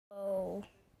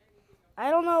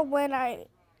don't know when I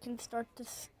can start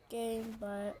this game,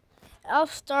 but I'll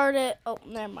start it. Oh,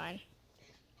 never mind.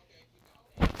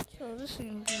 So this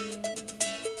seems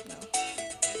no.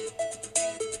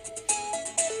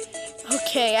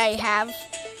 Okay, I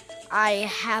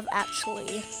have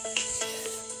actually.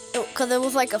 Because it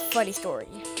was like a funny story.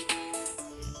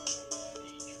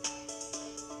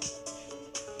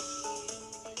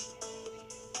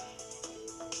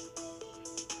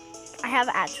 I have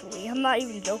actually. I'm not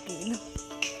even joking.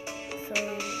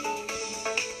 So,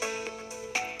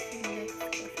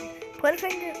 put a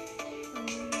finger.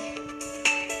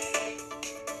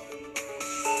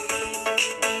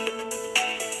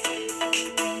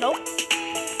 Nope.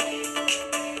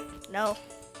 No.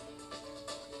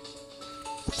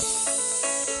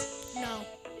 No.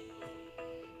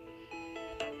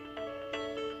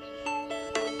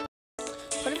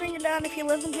 Put a finger down if you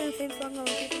listen to the same song over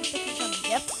 50 times.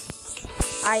 Yep.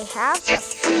 I have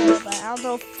before, but I don't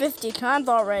know 50 times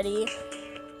already.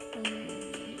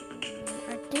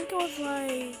 I think it was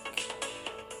like.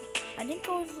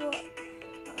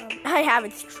 I have,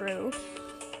 it's true.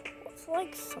 It's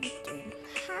like something.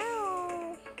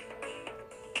 How?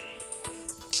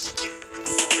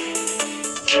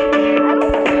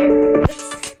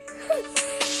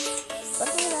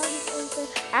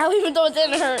 I don't even though it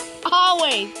didn't hurt.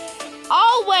 Always.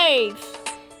 Always.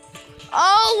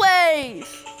 Always.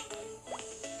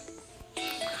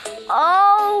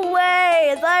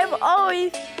 Always. I've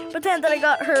always pretend that I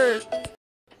got hurt.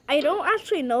 I don't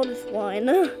actually know this one.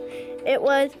 It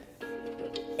was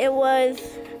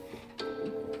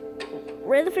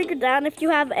raise the finger down if you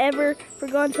have ever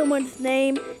forgotten someone's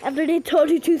name after they told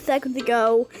you 2 seconds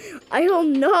ago. I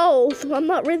don't know, so I'm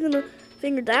not raising the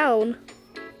finger down.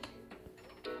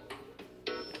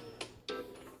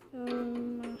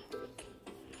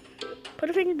 Put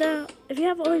a finger down. If you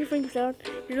have all your fingers down,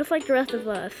 you're just like the rest of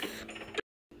us.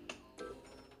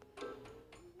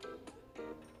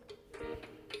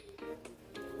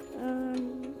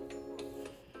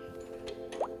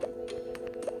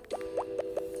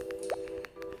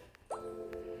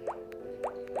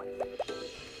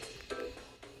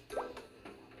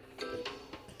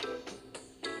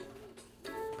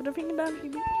 Put a finger down if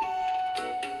you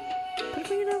Put a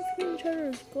finger down if you each other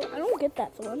is cool. I don't get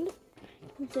that, so I'm just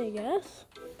gonna say yes.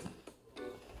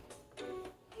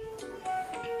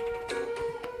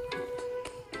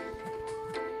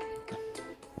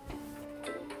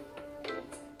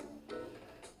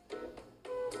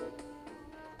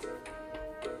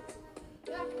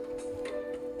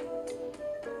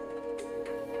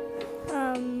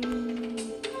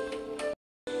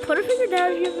 Put a finger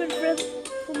down if you've been friends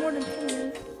for more than 10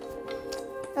 years.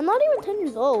 I'm not even 10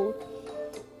 years old.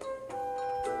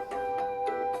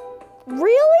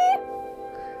 Really?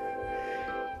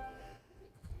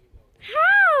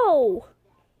 How?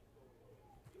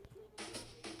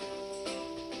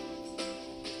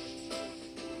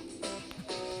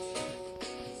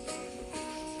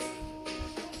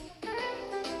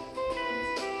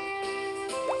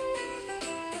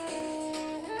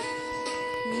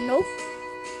 Nope.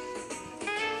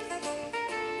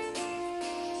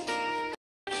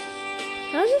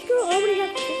 How does this girl already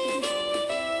have chicken?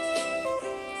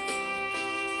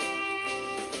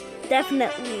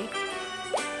 Definitely.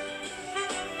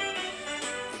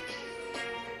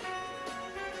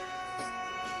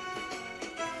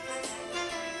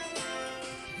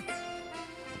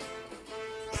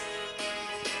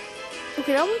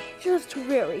 Okay, that was just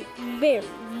very, very,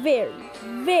 very,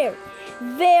 very,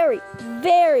 very,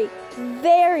 very,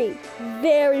 very,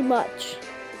 very much.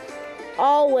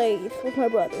 Always with my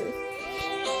brothers.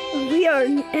 We are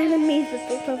enemies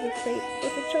with each other.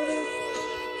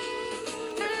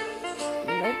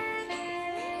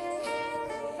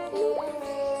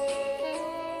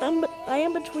 Nope. I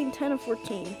am between 10 and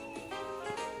 14.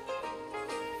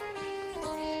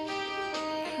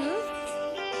 Huh?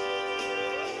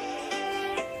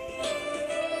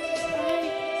 I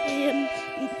am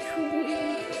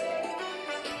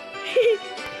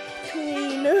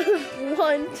between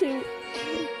 1 to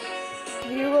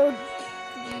 0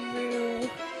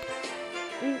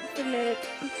 infinite.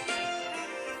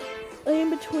 I am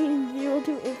between 0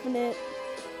 to infinite.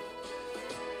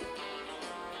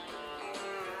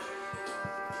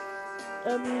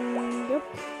 Yep.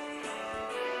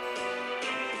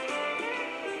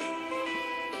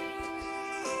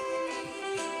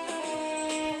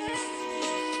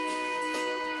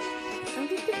 I'm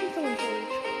just getting someone's age.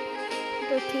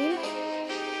 13?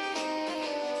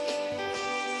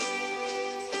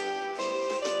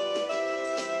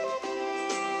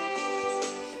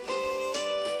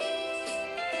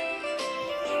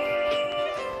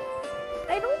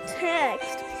 I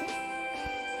text.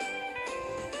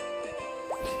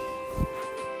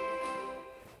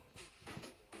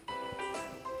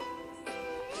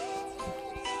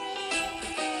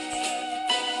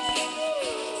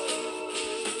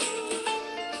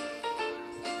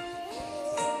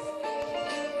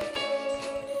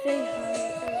 Say hi,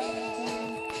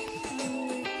 everyone.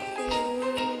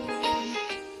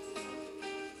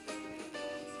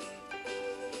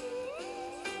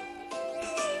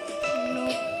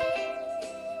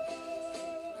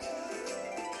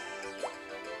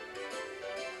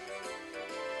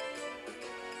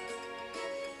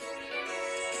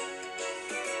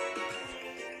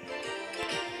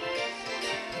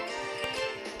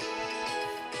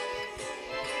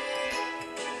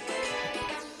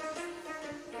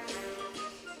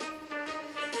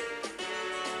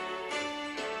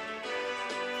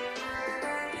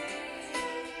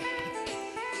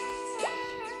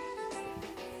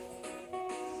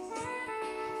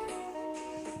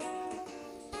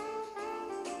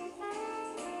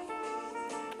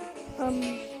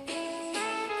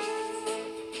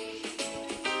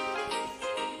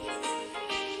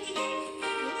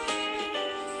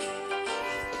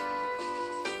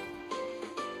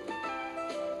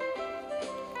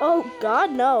 Oh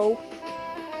God, no.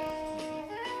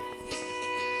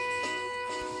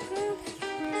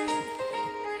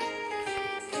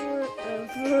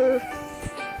 Forever.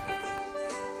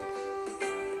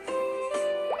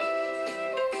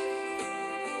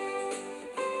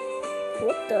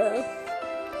 What the?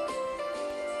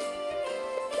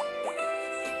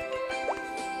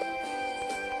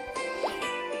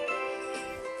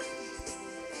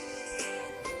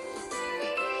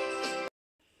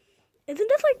 Isn't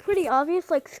this like pretty obvious,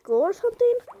 like school or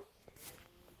something?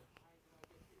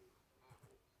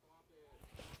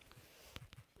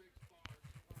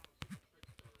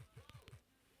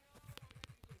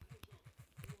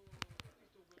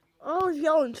 Oh, he's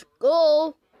yelling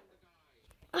school.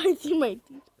 I see my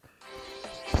teeth.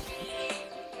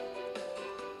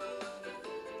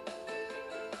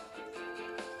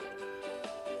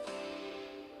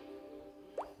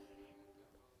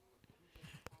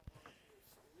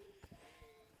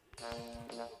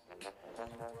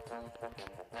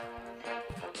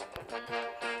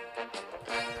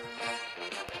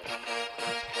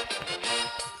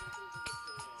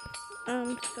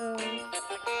 So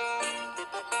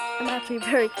I'm actually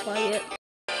very quiet.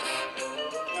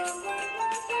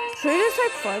 Should we just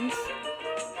have fun?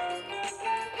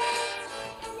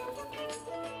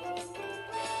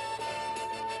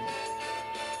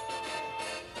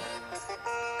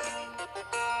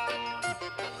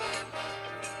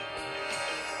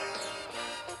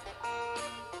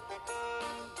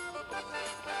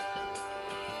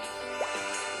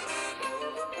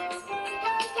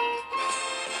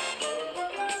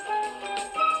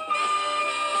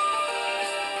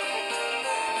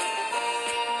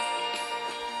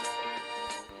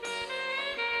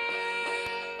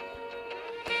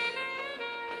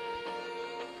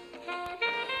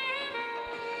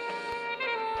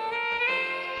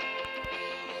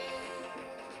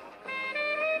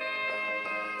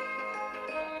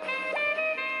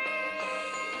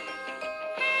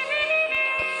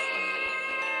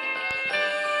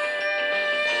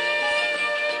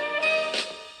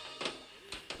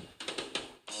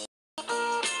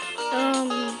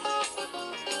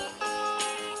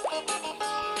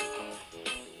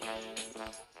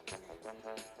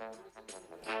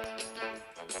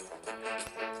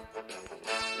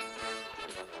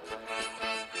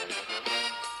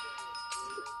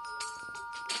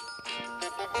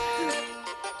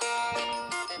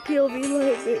 POV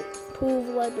library, pool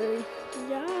library.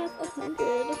 Yeah,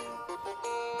 100.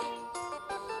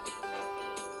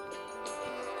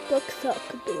 Book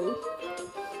suck, boo.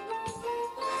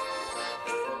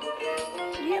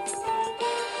 Yep.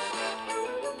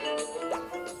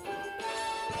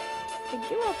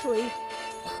 Thank you, actually.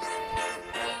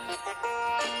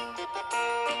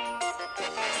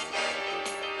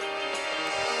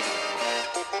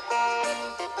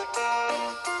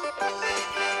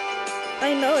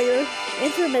 I know, your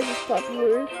internet is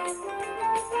popular.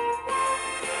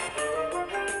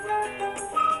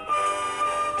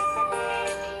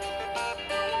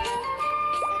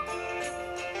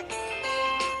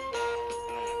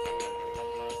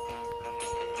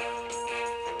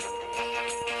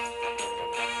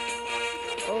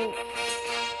 Oh.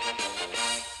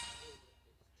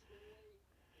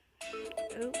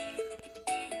 Oops.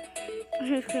 I'm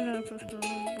just gonna press the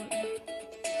wrong button.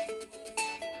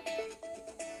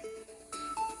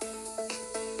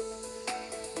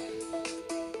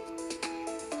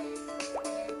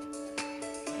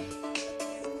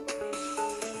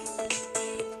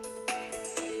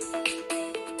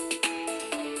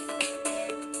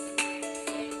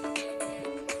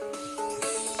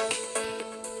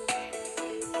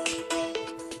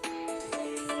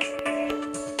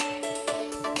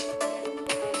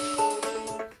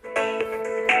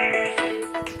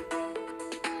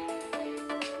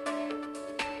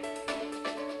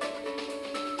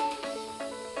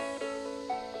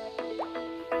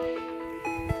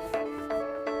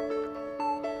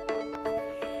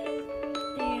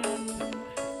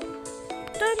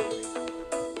 done.